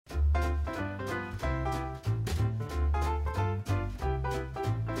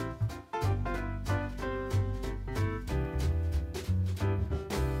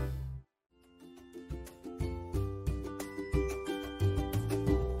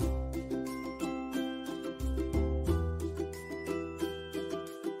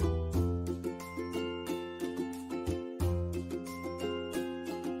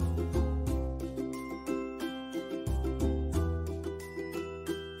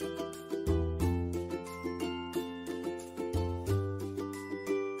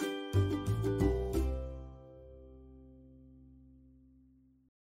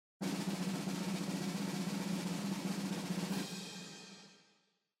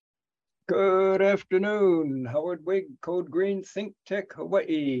Good afternoon, Howard Wigg, Code Green Think Tech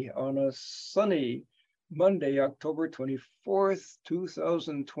Hawaii on a sunny Monday, October 24th,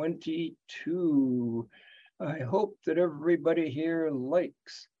 2022. I hope that everybody here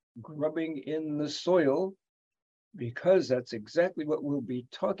likes grubbing in the soil because that's exactly what we'll be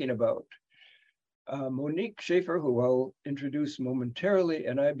talking about. Monique Schaefer, who I'll introduce momentarily,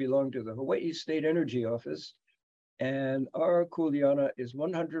 and I belong to the Hawaii State Energy Office. And our kuleana is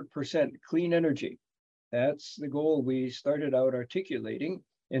 100% clean energy. That's the goal we started out articulating.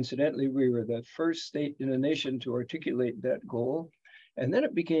 Incidentally, we were the first state in the nation to articulate that goal. And then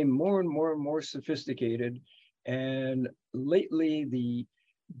it became more and more and more sophisticated. And lately, the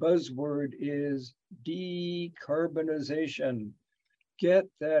buzzword is decarbonization. Get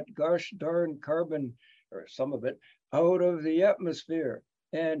that gosh darn carbon, or some of it, out of the atmosphere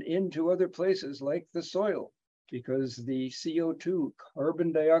and into other places like the soil, because the CO2,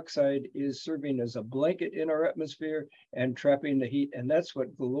 carbon dioxide, is serving as a blanket in our atmosphere and trapping the heat. And that's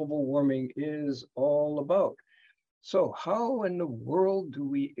what global warming is all about. So how in the world do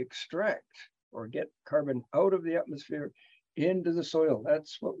we extract or get carbon out of the atmosphere into the soil?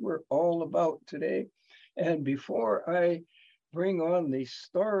 That's what we're all about today. And before I bring on the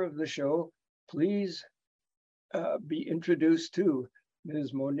star of the show, please be introduced to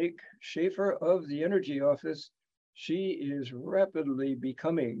Ms. Monique Schaefer of the Energy Office. She is rapidly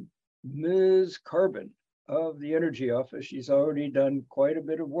becoming Ms. Carbon of the Energy Office. She's already done quite a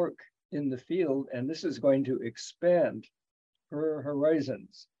bit of work in the field, and this is going to expand her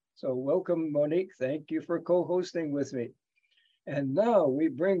horizons. So welcome, Monique. Thank you for co-hosting with me. And now we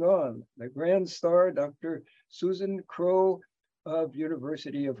bring on the grand star, Dr. Susan Crow of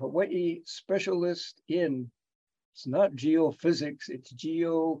University of Hawaii, specialist in, it's not geophysics, it's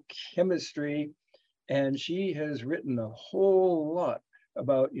geochemistry. And she has written a whole lot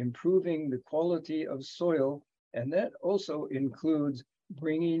about improving the quality of soil. And that also includes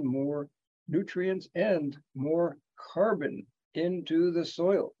bringing more nutrients and more carbon into the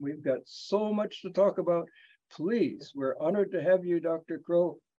soil. We've got so much to talk about. Please, we're honored to have you, Dr.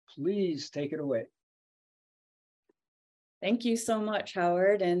 Crow. Please take it away. Thank you so much,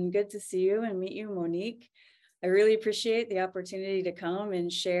 Howard, and good to see you and meet you, Monique. I really appreciate the opportunity to come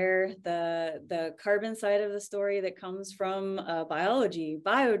and share the carbon side of the story that comes from biology,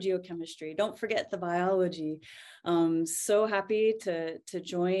 biogeochemistry. Don't forget the biology. So happy to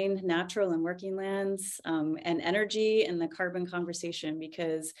join Natural and Working Lands and Energy in the carbon conversation,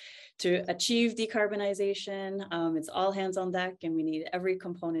 because to achieve decarbonization, it's all hands on deck and we need every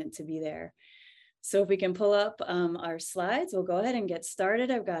component to be there. So if we can pull up our slides, we'll go ahead and get started.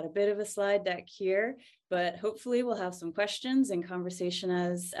 I've got a bit of a slide deck here, but hopefully we'll have some questions and conversation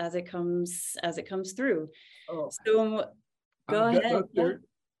as it comes through. Oh, so go ahead.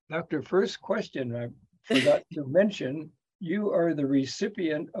 Doctor, first question I forgot to mention, you are the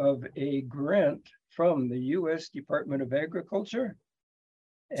recipient of a grant from the U.S. Department of Agriculture.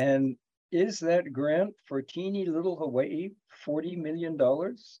 And is that grant for teeny little Hawaii $40 million?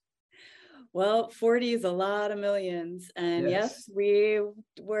 Well, 40 is a lot of millions. And yes, we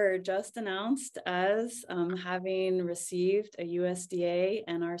were just announced as having received a USDA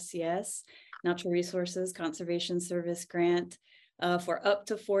NRCS, Natural Resources Conservation Service grant for up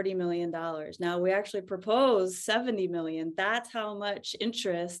to $40 million. Now, we actually proposed 70 million. That's how much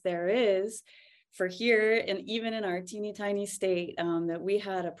interest there is for here, and even in our teeny tiny state, that we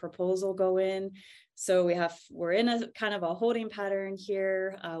had a proposal go in. So we're in a kind of a holding pattern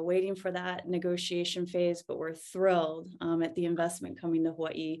here, waiting for that negotiation phase, but we're thrilled at the investment coming to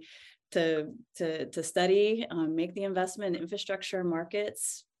Hawaii to study, make the investment in infrastructure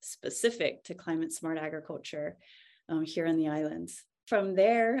markets specific to climate smart agriculture here in the islands. From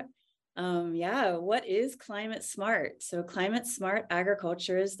there, what is climate smart? So climate smart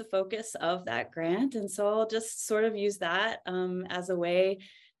agriculture is the focus of that grant. And so I'll just sort of use that as a way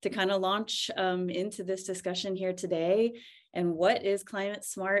to kind of launch into this discussion here today. And what is climate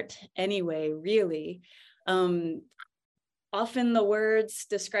smart anyway, really? Often the words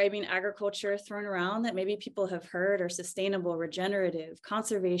describing agriculture thrown around that maybe people have heard are sustainable, regenerative,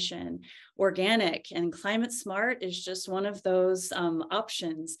 conservation, organic, and climate smart is just one of those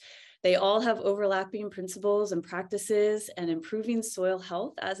options. They all have overlapping principles and practices, and improving soil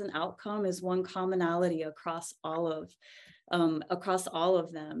health as an outcome is one commonality across all of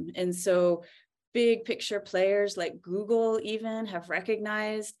them. And so big picture players like Google even have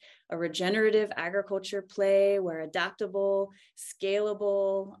recognized a regenerative agriculture play where adaptable,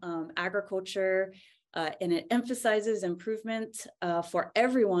 scalable agriculture and it emphasizes improvement for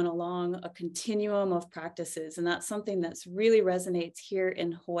everyone along a continuum of practices. And that's something that's really resonates here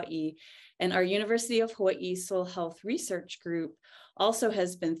in Hawaii. And our University of Hawaii Soil Health Research Group also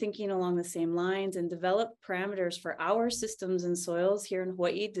has been thinking along the same lines and developed parameters for our systems and soils here in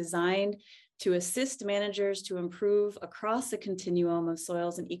Hawaii designed to assist managers to improve across the continuum of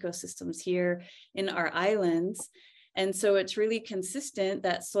soils and ecosystems here in our islands. And so it's really consistent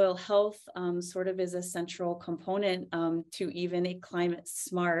that soil health sort of is a central component to even a climate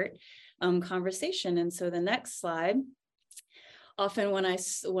smart conversation. And so the next slide, often when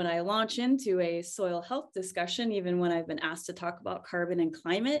I launch into a soil health discussion, even when I've been asked to talk about carbon and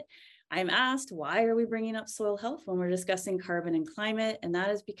climate, I'm asked, why are we bringing up soil health when we're discussing carbon and climate? And that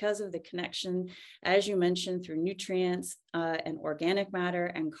is because of the connection, as you mentioned, through nutrients and organic matter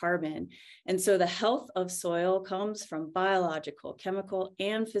and carbon. And so the health of soil comes from biological, chemical,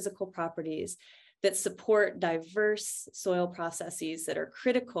 and physical properties that support diverse soil processes that are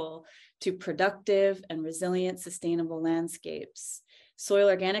critical to productive and resilient sustainable landscapes. Soil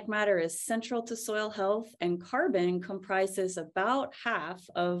organic matter is central to soil health, and carbon comprises about half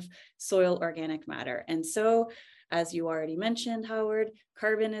of soil organic matter. And so, as you already mentioned, Howard,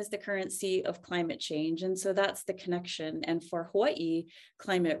 carbon is the currency of climate change. And so that's the connection. And for Hawaii,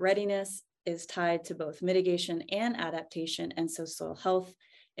 climate readiness is tied to both mitigation and adaptation. And so soil health,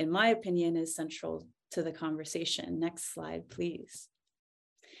 in my opinion, is central to the conversation. Next slide, please.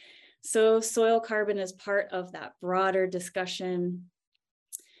 So soil carbon is part of that broader discussion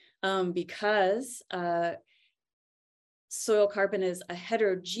because soil carbon is a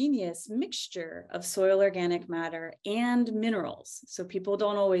heterogeneous mixture of soil organic matter and minerals. So people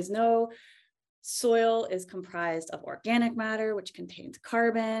don't always know soil is comprised of organic matter, which contains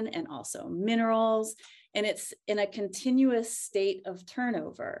carbon, and also minerals, and it's in a continuous state of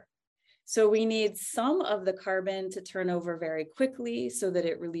turnover. So we need some of the carbon to turn over very quickly so that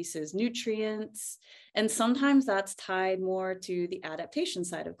it releases nutrients. And sometimes that's tied more to the adaptation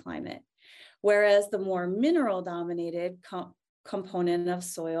side of climate. Whereas the more mineral dominated component of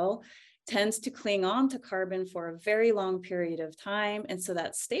soil tends to cling on to carbon for a very long period of time. And so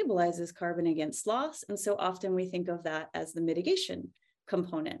that stabilizes carbon against loss. And so often we think of that as the mitigation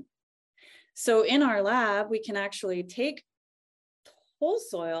component. So in our lab, we can actually take whole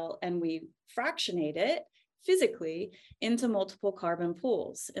soil and we fractionate it physically into multiple carbon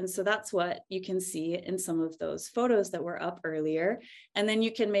pools. And so that's what you can see in some of those photos that were up earlier. And then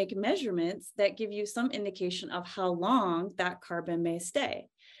you can make measurements that give you some indication of how long that carbon may stay.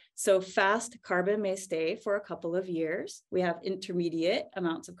 So fast carbon may stay for a couple of years. We have intermediate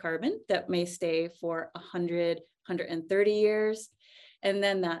amounts of carbon that may stay for 100, 130 years. And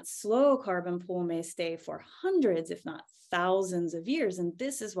then that slow carbon pool may stay for hundreds, if not thousands of years. And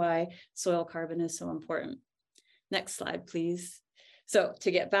this is why soil carbon is so important. Next slide, please. So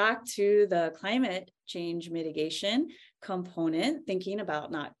to get back to the climate change mitigation component, thinking about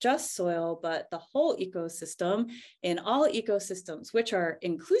not just soil, but the whole ecosystem, in all ecosystems, which are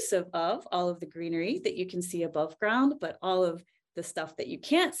inclusive of all of the greenery that you can see above ground, but all of the stuff that you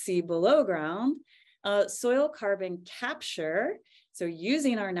can't see below ground, soil carbon capture, so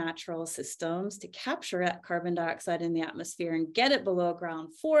using our natural systems to capture carbon dioxide in the atmosphere and get it below ground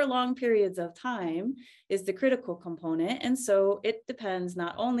for long periods of time is the critical component. And so it depends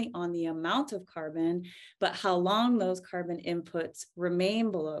not only on the amount of carbon, but how long those carbon inputs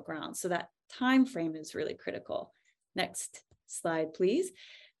remain below ground. So that time frame is really critical. Next slide, please.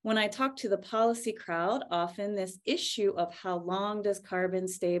 When I talk to the policy crowd, often this issue of how long does carbon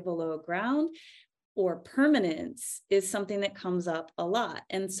stay below ground or permanence is something that comes up a lot.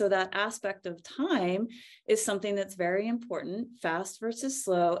 And so that aspect of time is something that's very important, fast versus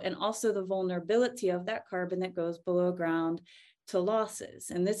slow, and also the vulnerability of that carbon that goes below ground to losses.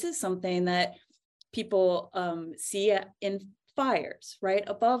 And this is something that people see in fires, right,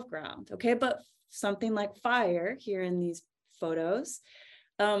 above ground, okay? But something like fire here in these photos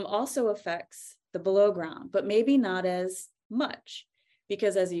also affects the below ground, but maybe not as much.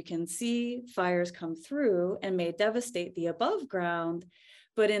 Because as you can see, fires come through and may devastate the above ground.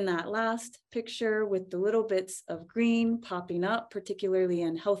 But in that last picture with the little bits of green popping up, particularly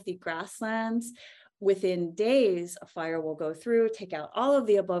in healthy grasslands, within days, a fire will go through, take out all of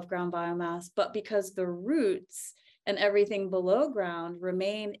the above ground biomass, but because the roots and everything below ground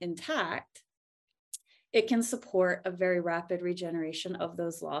remain intact, it can support a very rapid regeneration of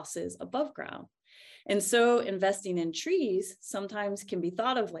those losses above ground. And so investing in trees sometimes can be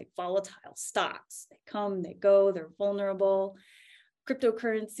thought of like volatile stocks. They come, they go, they're vulnerable.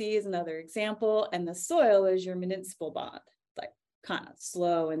 Cryptocurrency is another example, and the soil is your municipal bond. Like kind of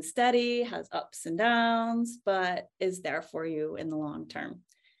slow and steady, has ups and downs, but is there for you in the long term.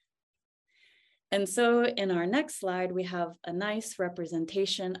 And so in our next slide, we have a nice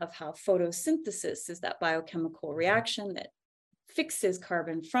representation of how photosynthesis is that biochemical reaction that fixes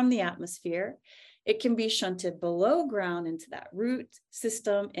carbon from the atmosphere. It can be shunted below ground into that root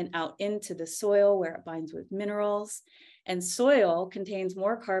system and out into the soil where it binds with minerals. And soil contains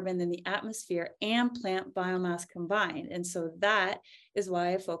more carbon than the atmosphere and plant biomass combined. And so that is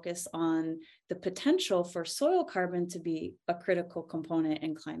why I focus on the potential for soil carbon to be a critical component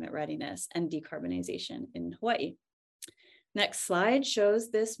in climate readiness and decarbonization in Hawaii. Next slide shows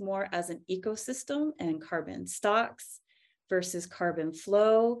this more as an ecosystem, and carbon stocks versus carbon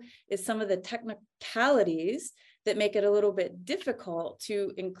flow is some of the technicalities that make it a little bit difficult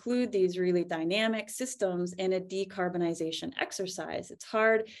to include these really dynamic systems in a decarbonization exercise. It's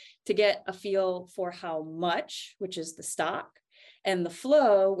hard to get a feel for how much, which is the stock, and the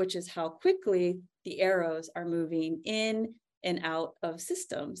flow, which is how quickly the arrows are moving in and out of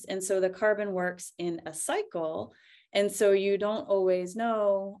systems. And so the carbon works in a cycle. And so you don't always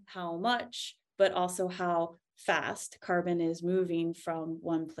know how much, but also how fast carbon is moving from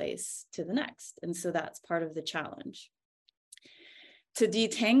one place to the next. And so that's part of the challenge. To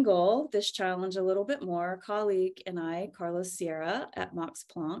detangle this challenge a little bit more, a colleague and I, Carlos Sierra at Max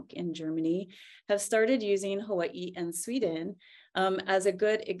Planck in Germany, have started using Hawaii and Sweden as a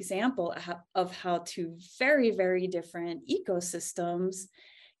good example of how two very, very different ecosystems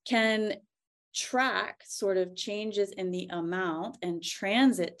can track sort of changes in the amount and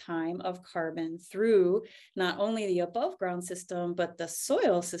transit time of carbon through not only the above ground system, but the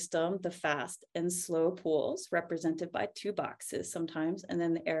soil system, the fast and slow pools represented by two boxes sometimes, and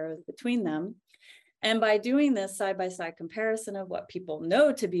then the arrows between them. And by doing this side-by-side comparison of what people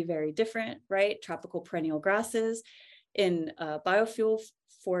know to be very different, right? Tropical perennial grasses in biofuel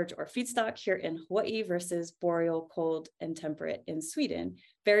forage or feedstock here in Hawaii versus boreal, cold, and temperate in Sweden.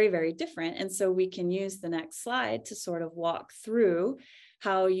 Very, very different. And so we can use the next slide to sort of walk through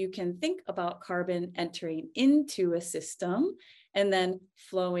how you can think about carbon entering into a system and then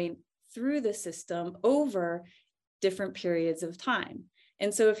flowing through the system over different periods of time.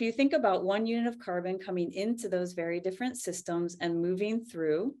 And so if you think about 1 unit of carbon coming into those very different systems and moving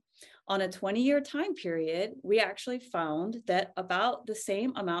through, on a 20-year time period, we actually found that about the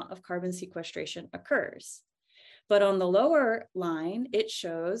same amount of carbon sequestration occurs. But on the lower line, it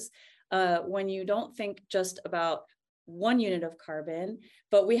shows when you don't think just about 1 unit of carbon,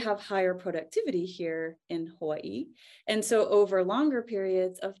 but we have higher productivity here in Hawaii. And so over longer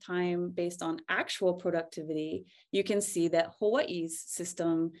periods of time based on actual productivity, you can see that Hawaii's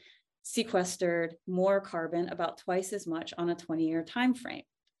system sequestered more carbon, about twice as much on a 20-year time frame.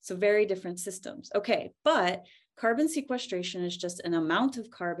 So very different systems. Okay, but carbon sequestration is just an amount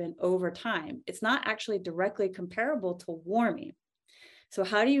of carbon over time. It's not actually directly comparable to warming. So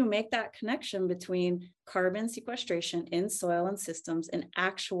how do you make that connection between carbon sequestration in soil and systems and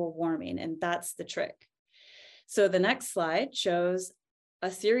actual warming? And that's the trick. So the next slide shows a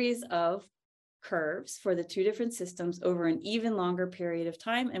series of curves for the two different systems over an even longer period of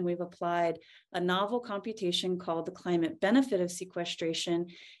time. And we've applied a novel computation called the climate benefit of sequestration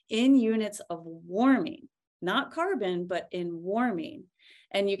in units of warming, not carbon, but in warming.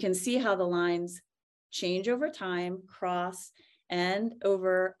 And you can see how the lines change over time, cross, and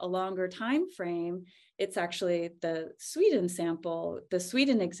over a longer time frame, it's actually the Sweden sample, the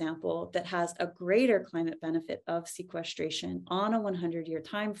Sweden example that has a greater climate benefit of sequestration on a 100-year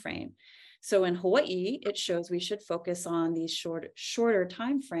time frame. So in Hawaii, it shows we should focus on these shorter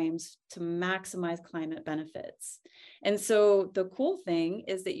time frames to maximize climate benefits. And so the cool thing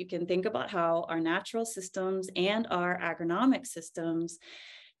is that you can think about how our natural systems and our agronomic systems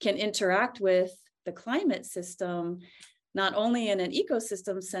can interact with the climate system, not only in an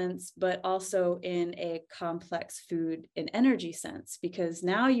ecosystem sense, but also in a complex food and energy sense, because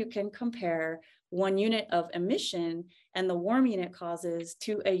now you can compare 1 unit of emission and the warming it causes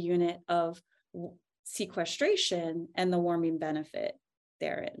to a unit of sequestration and the warming benefit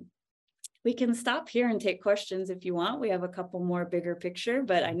therein. We can stop here and take questions if you want. We have a couple more bigger picture,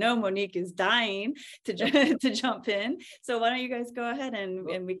 but I know Monique is dying to jump in. So why don't you guys go ahead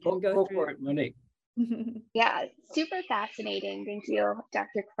and we can go through. For it, Monique. Yeah, super fascinating. Thank you,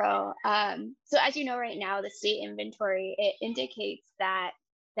 Dr. Crow. So as you know, right now, the state inventory, it indicates that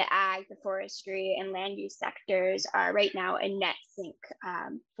the ag, the forestry, and land use sectors are right now a net sink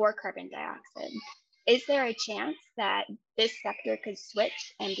for carbon dioxide. Is there a chance that this sector could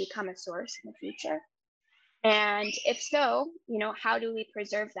switch and become a source in the future? And if so, how do we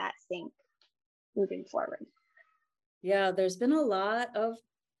preserve that sink moving forward? Yeah, there's been a lot of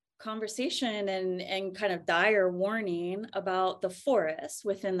conversation and kind of dire warning about the forests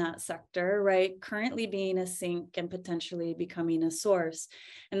within that sector, right? Currently being a sink and potentially becoming a source.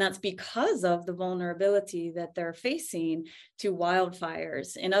 And that's because of the vulnerability that they're facing to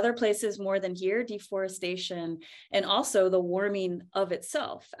wildfires. In other places more than here, deforestation, and also the warming of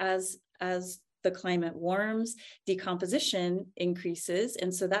itself as the climate warms, decomposition increases.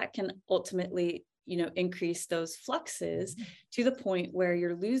 And so that can ultimately increase those fluxes to the point where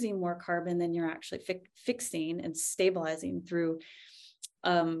you're losing more carbon than you're actually fixing and stabilizing through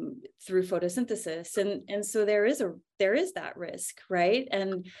photosynthesis. And so there is that risk, right?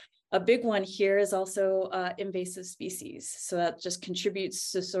 And a big one here is also invasive species. So that just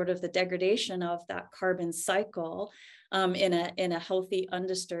contributes to sort of the degradation of that carbon cycle in a healthy,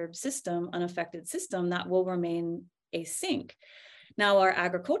 undisturbed system, unaffected system that will remain a sink. Now, our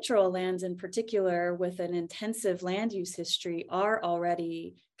agricultural lands in particular, with an intensive land use history, are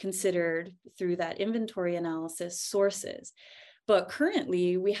already considered through that inventory analysis sources. But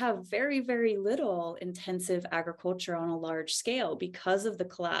currently, we have very, very little intensive agriculture on a large scale because of the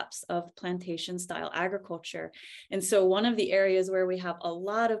collapse of plantation style agriculture. And so one of the areas where we have a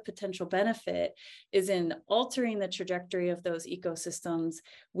lot of potential benefit is in altering the trajectory of those ecosystems.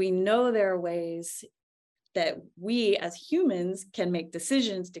 We know there are ways that we as humans can make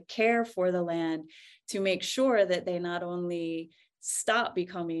decisions to care for the land, to make sure that they not only stop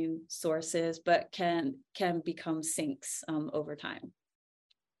becoming sources, but can become sinks over time.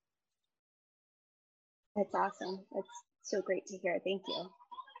 That's awesome. That's so great to hear. Thank you.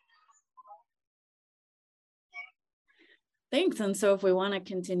 Thanks. And so if we want to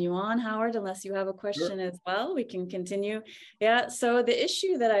continue on, Howard, unless you have a question as well, we can continue. Yeah, so the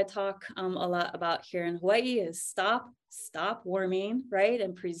issue that I talk a lot about here in Hawaii is stop warming, right?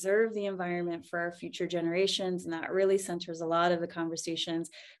 And preserve the environment for our future generations. And that really centers a lot of the conversations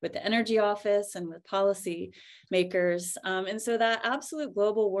with the Energy Office and with policy makers. And so that absolute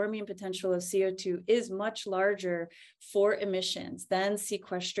global warming potential of CO2 is much larger for emissions than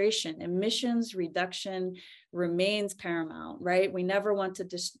sequestration. Emissions reduction remains paramount, right? We never want to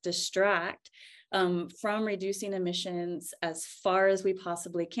distract from reducing emissions as far as we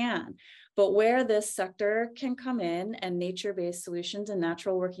possibly can. But where this sector can come in and nature-based solutions and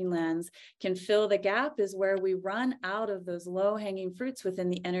natural working lands can fill the gap is where we run out of those low-hanging fruits within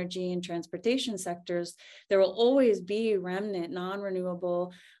the energy and transportation sectors. There will always be remnant,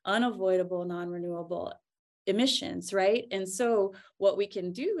 non-renewable, unavoidable, non-renewable emissions, right? And so what we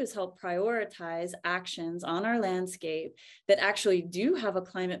can do is help prioritize actions on our landscape that actually do have a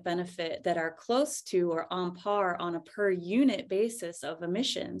climate benefit, that are close to or on par on a per unit basis of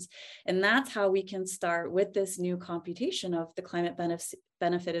emissions. And that's how we can start with this new computation of the climate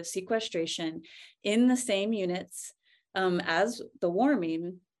benefit of sequestration in the same units as the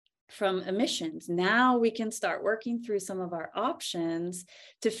warming from emissions. Now we can start working through some of our options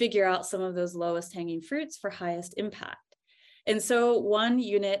to figure out some of those lowest hanging fruits for highest impact. And so 1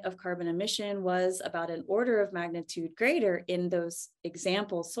 unit of carbon emission was about an order of magnitude greater in those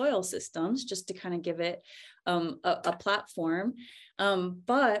example soil systems, just to kind of give it a platform.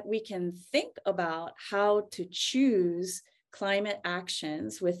 But we can think about how to choose climate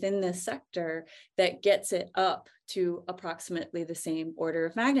actions within this sector that gets it up to approximately the same order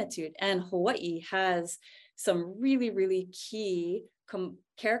of magnitude. And Hawaii has some really, really key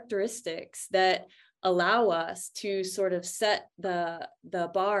characteristics that allow us to sort of set the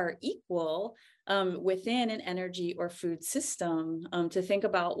bar equal within an energy or food system to think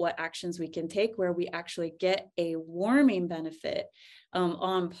about what actions we can take where we actually get a warming benefit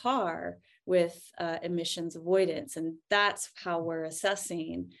on par with emissions avoidance. And that's how we're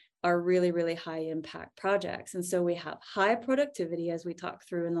assessing our really, really high impact projects. And so we have high productivity, as we talked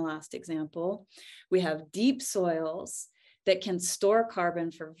through in the last example. We have deep soils that can store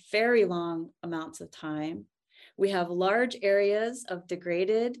carbon for very long amounts of time. We have large areas of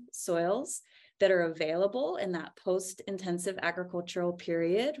degraded soils that are available in that post-intensive agricultural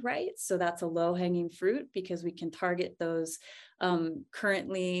period, right? So that's a low-hanging fruit because we can target those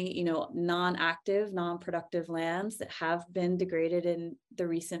currently, non-active, non-productive lands that have been degraded in the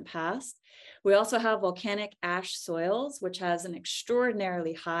recent past. We also have volcanic ash soils, which has an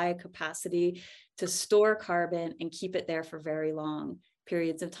extraordinarily high capacity to store carbon and keep it there for very long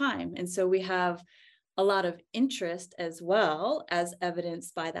periods of time. And so we have a lot of interest, as well as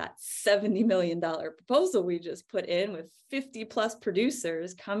evidenced by that $70 million proposal we just put in, with 50 plus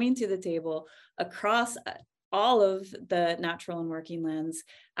producers coming to the table across all of the natural and working lands,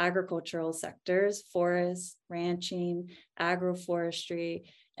 agricultural sectors, forests, ranching, agroforestry,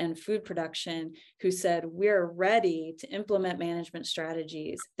 and food production, who said, we're ready to implement management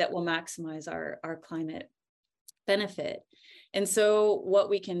strategies that will maximize our climate benefit. And so what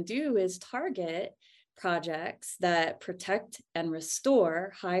we can do is target projects that protect and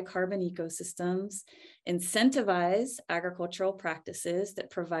restore high carbon ecosystems, incentivize agricultural practices that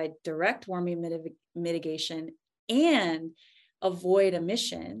provide direct warming mitigation and avoid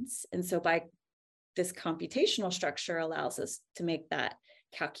emissions. And so by this computational structure allows us to make that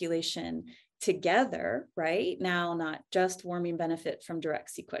calculation together, right? Now, not just warming benefit from direct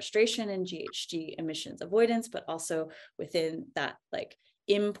sequestration and GHG emissions avoidance, but also within that, like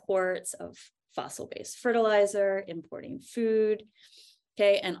imports of fossil-based fertilizer, importing food,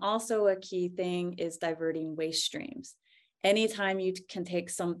 okay? And also a key thing is diverting waste streams. Anytime you can take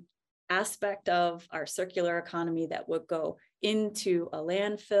some aspect of our circular economy that would go into a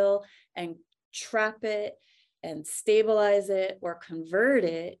landfill and trap it and stabilize it or convert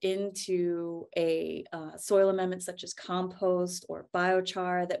it into a soil amendment such as compost or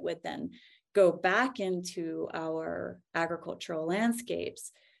biochar that would then go back into our agricultural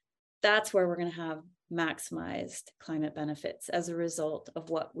landscapes, that's where we're going to have maximized climate benefits as a result of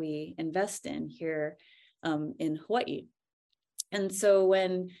what we invest in here in Hawaii. And so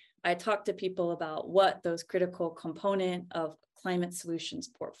when I talk to people about what those critical component of climate solutions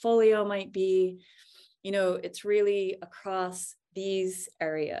portfolio might be, you know, it's really across these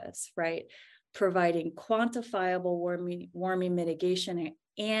areas, right? Providing quantifiable warming mitigation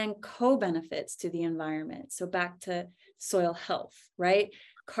and co-benefits to the environment. So back to soil health, right?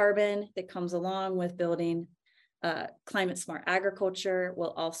 Carbon that comes along with building climate smart agriculture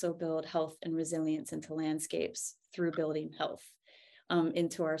will also build health and resilience into landscapes through building health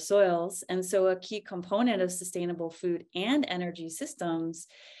into our soils. And so a key component of sustainable food and energy systems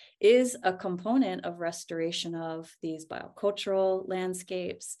is a component of restoration of these biocultural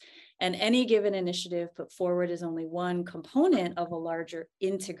landscapes. And any given initiative put forward is only one component of a larger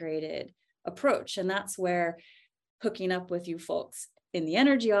integrated approach. And that's where hooking up with you folks in the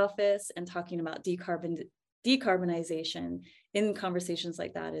energy office and talking about decarbonization in conversations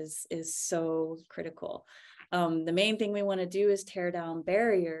like that is so critical. The main thing we want to do is tear down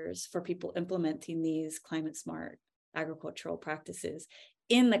barriers for people implementing these climate smart agricultural practices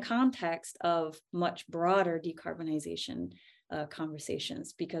in the context of much broader decarbonization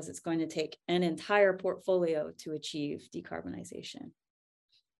conversations, because it's going to take an entire portfolio to achieve decarbonization.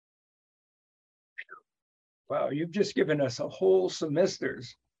 Wow, you've just given us a whole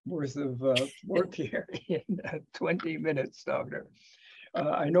semester's worth of work here in 20 minutes, Doctor.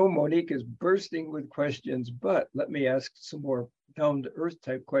 I know Monique is bursting with questions, but let me ask some more down-to-earth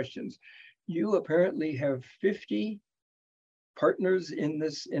type questions. You apparently have 50 partners in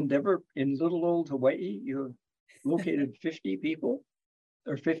this endeavor in little old Hawaii. You have located 50 people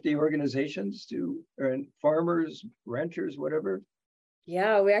or 50 organizations and farmers, ranchers, whatever.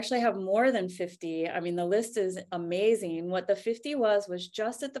 Yeah, we actually have more than 50. I mean, the list is amazing. What the 50 was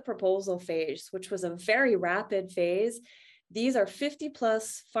just at the proposal phase, which was a very rapid phase. These are 50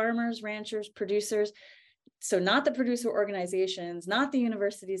 plus farmers, ranchers, producers. So not the producer organizations, not the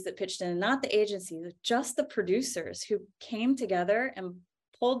universities that pitched in, not the agencies, just the producers who came together and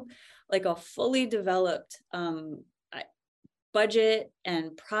pulled like a fully developed budget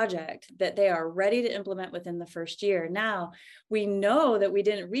and project that they are ready to implement within the first year. Now, we know that we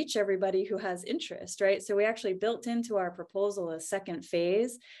didn't reach everybody who has interest, right? So we actually built into our proposal a second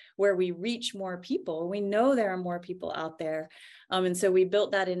phase where we reach more people. We know there are more people out there. And so we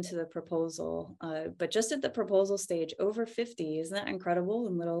built that into the proposal. But just at the proposal stage, over 50, isn't that incredible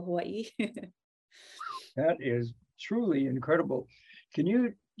in little Hawaii? That is truly incredible. Can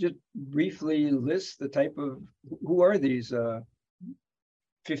you just briefly list the type of, who are these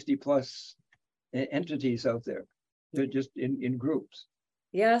 50 plus entities out there? They're just in groups.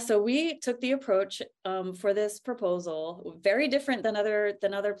 Yeah, so we took the approach for this proposal, very different than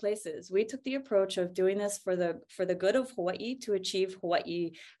other places. We took the approach of doing this for the good of Hawaii, to achieve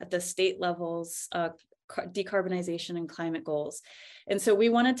Hawaii at the state levels decarbonization and climate goals. And so we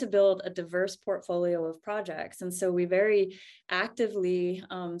wanted to build a diverse portfolio of projects. And so we very actively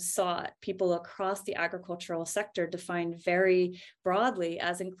sought people across the agricultural sector, defined very broadly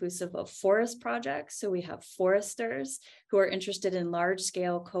as inclusive of forest projects. So we have foresters who are interested in large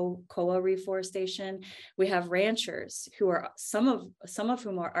scale koa reforestation. We have ranchers who are some of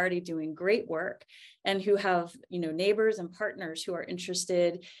whom are already doing great work, and who have, you know, neighbors and partners who are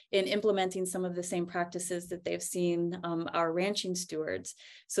interested in implementing some of the same practices that they've seen our ranching stewards.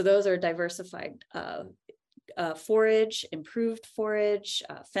 So those are diversified forage, improved forage,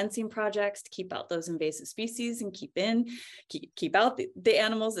 fencing projects to keep out those invasive species and keep out the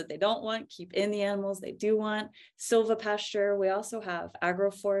animals that they don't want, keep in the animals they do want, silvopasture. We also have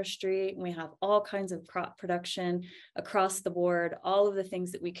agroforestry. We have all kinds of crop production across the board, all of the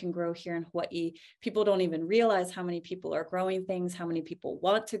things that we can grow here in Hawaii. People don't even realize how many people are growing things, how many people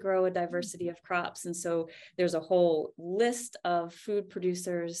want to grow a diversity of crops. And so there's a whole list of food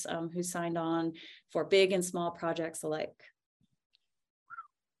producers who signed on for big and small projects alike.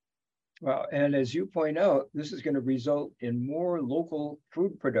 Well, and as you point out, this is going to result in more local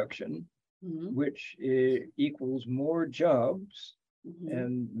food production, which equals more jobs,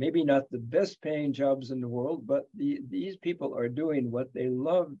 and maybe not the best paying jobs in the world, but these people are doing what they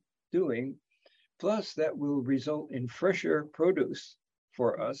love doing. Plus, that will result in fresher produce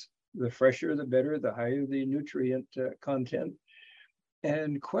for us. The fresher, the better, the higher the nutrient content.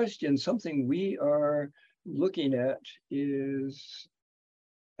 And something we are looking at is,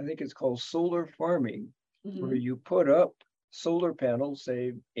 I think it's called solar farming, where you put up solar panels,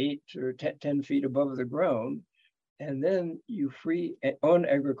 say 8 or 10 feet above the ground, and then you free on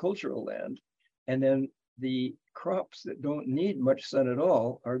agricultural land. And then the crops that don't need much sun at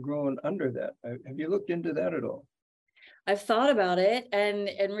all are grown under that. Have you looked into that at all? I've thought about it, and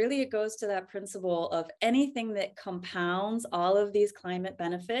really it goes to that principle of anything that compounds all of these climate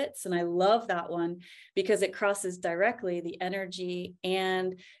benefits. And I love that one because it crosses directly the energy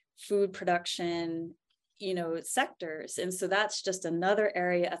and food production, sectors. And so that's just another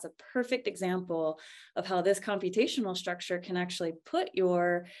area as a perfect example of how this computational structure can actually put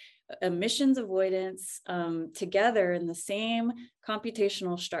your emissions avoidance together in the same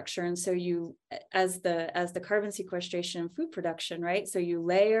computational structure. And so you, as the carbon sequestration and food production, right? So you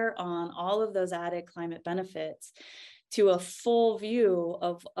layer on all of those added climate benefits to a full view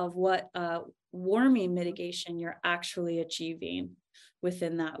of what warming mitigation you're actually achieving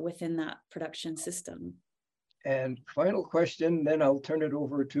within that production system. And final question, then I'll turn it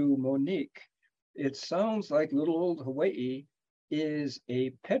over to Monique. It sounds like little old Hawaii is a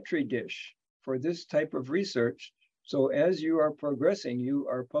petri dish for this type of research. So as you are progressing, you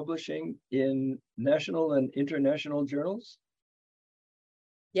are publishing in national and international journals?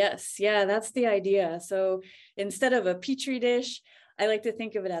 Yes, yeah, that's the idea. So instead of a petri dish, I like to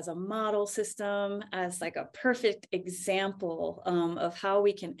think of it as a model system, as like a perfect example of how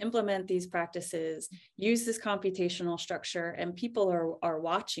we can implement these practices, use this computational structure, and people are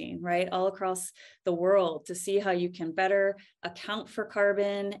watching, right, all across the world to see how you can better account for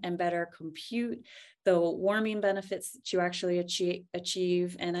carbon and better compute the warming benefits that you actually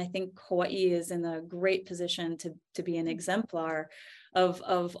achieve. And I think Hawaii is in a great position to be an exemplar of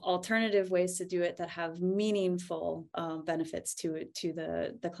alternative ways to do it that have meaningful benefits to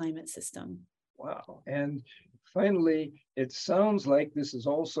the climate system. Wow. And finally, it sounds like this is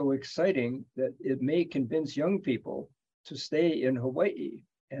also exciting that it may convince young people to stay in Hawaii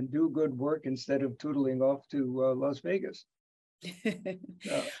and do good work instead of tootling off to Las Vegas.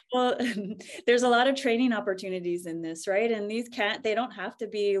 Well, there's a lot of training opportunities in this, right? And they don't have to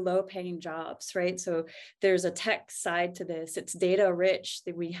be low paying jobs, right? So there's a tech side to this. It's data rich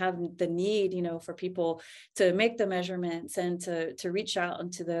that we have the need, for people to make the measurements and to reach out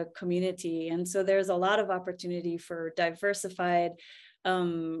into the community. And so there's a lot of opportunity for diversified,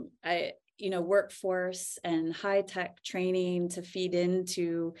 workforce and high-tech training to feed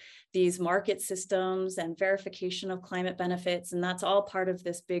into these market systems and verification of climate benefits. And that's all part of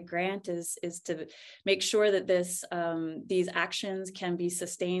this big grant is to make sure that these actions can be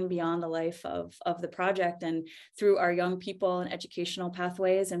sustained beyond the life of the project, and through our young people and educational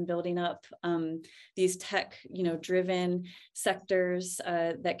pathways and building up these tech, driven sectors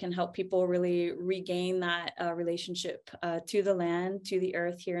that can help people really regain that relationship to the land, to the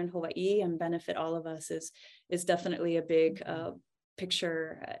earth here in Hawaii, and benefit all of us is definitely a big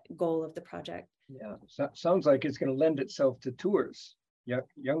picture goal of the project. Yeah, sounds like it's going to lend itself to tours.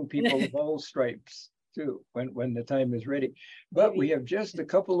 Young people of all stripes too, when the time is ready. But we have just a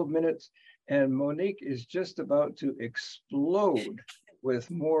couple of minutes, and Monique is just about to explode with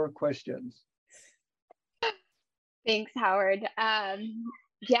more questions. Thanks, Howard.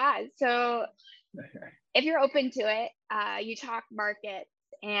 Yeah, so if you're open to it, you talk markets,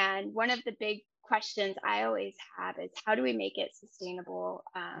 and one of the big questions I always have is how do we make it sustainable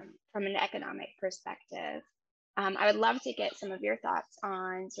from an economic perspective? I would love to get some of your thoughts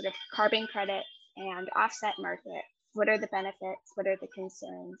on sort of carbon credits and offset markets. What are the benefits? What are the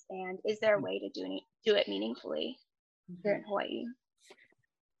concerns? And is there a way to do it meaningfully here in Hawaii?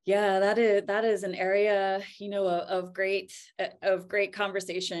 Yeah, that is an area, of great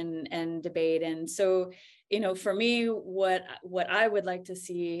conversation and debate. And so for me, what I would like to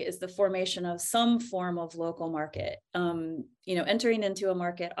see is the formation of some form of local market. Entering into a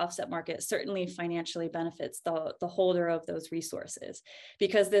market, offset market, certainly financially benefits the holder of those resources,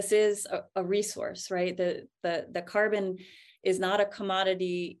 because this is a resource, right? The carbon is not a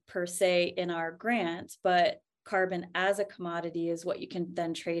commodity per se in our grant, but carbon as a commodity is what you can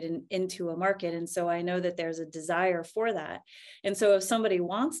then trade into a market. And so I know that there's a desire for that. And so if somebody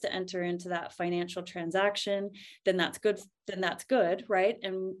wants to enter into that financial transaction, then that's good, right?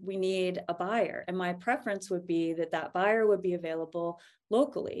 And we need a buyer. And my preference would be that buyer would be available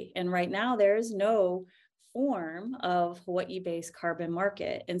locally. And right now there is no form of Hawaii-based carbon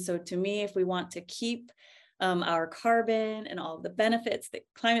market. And so to me, if we want to keep our carbon and all the benefits, the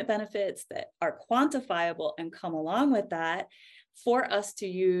climate benefits that are quantifiable and come along with that for us to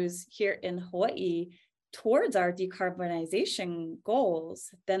use here in Hawaii towards our decarbonization goals,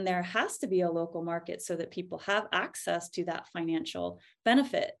 then there has to be a local market so that people have access to that financial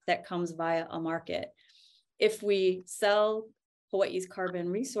benefit that comes via a market. If we sell Hawaii's carbon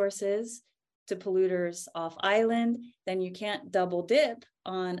resources to polluters off island, then you can't double dip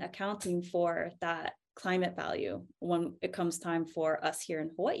on accounting for that climate value when it comes time for us here in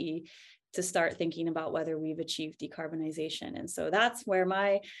Hawaii to start thinking about whether we've achieved decarbonization. And so that's where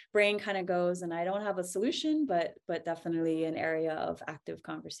my brain kind of goes. And I don't have a solution, but definitely an area of active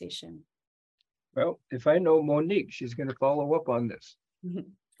conversation. Well, if I know Monique, she's going to follow up on this.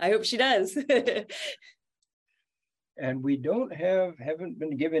 I hope she does. And we haven't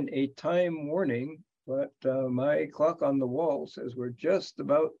been given a time warning, but my clock on the wall says we're just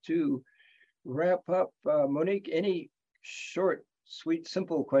about to wrap up. Monique, any short, sweet,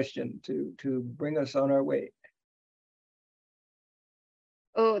 simple question to bring us on our way?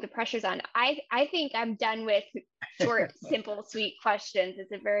 Oh, the pressure's on. I think I'm done with short, simple, sweet questions.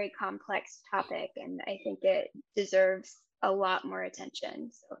 It's a very complex topic, and I think it deserves a lot more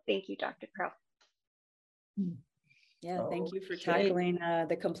attention. So thank you, Dr. Crow. Yeah, thank you for tackling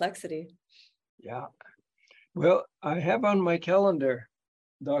the complexity. Yeah. Well, I have on my calendar,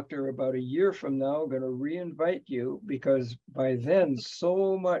 Doctor, about a year from now, going to re-invite you, because by then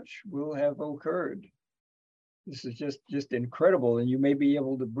so much will have occurred. This is just incredible. And you may be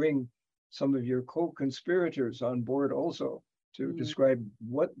able to bring some of your co-conspirators on board also to describe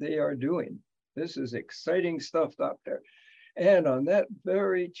what they are doing. This is exciting stuff, Doctor. And on that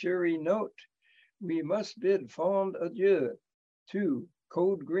very cheery note, we must bid fond adieu to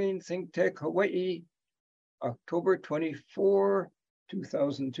Code Green Think Tech Hawaii, October 24,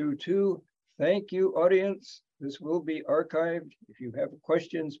 2022. Thank you, audience. This will be archived. If you have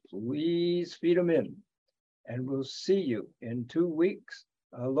questions, please feed them in. And we'll see you in 2 weeks.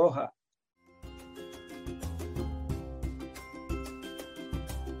 Aloha.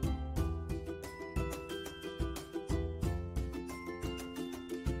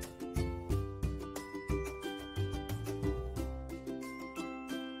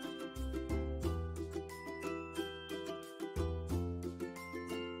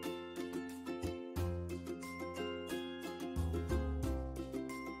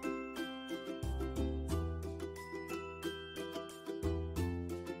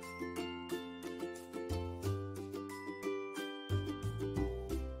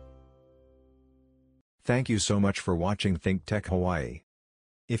 Thank you so much for watching Think Tech Hawaii.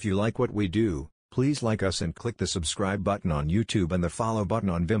 If you like what we do, please like us and click the subscribe button on YouTube and the follow button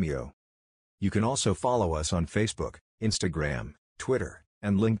on Vimeo. You can also follow us on Facebook, Instagram, Twitter,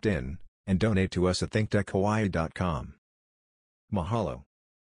 and LinkedIn, and donate to us at thinktechhawaii.com. Mahalo.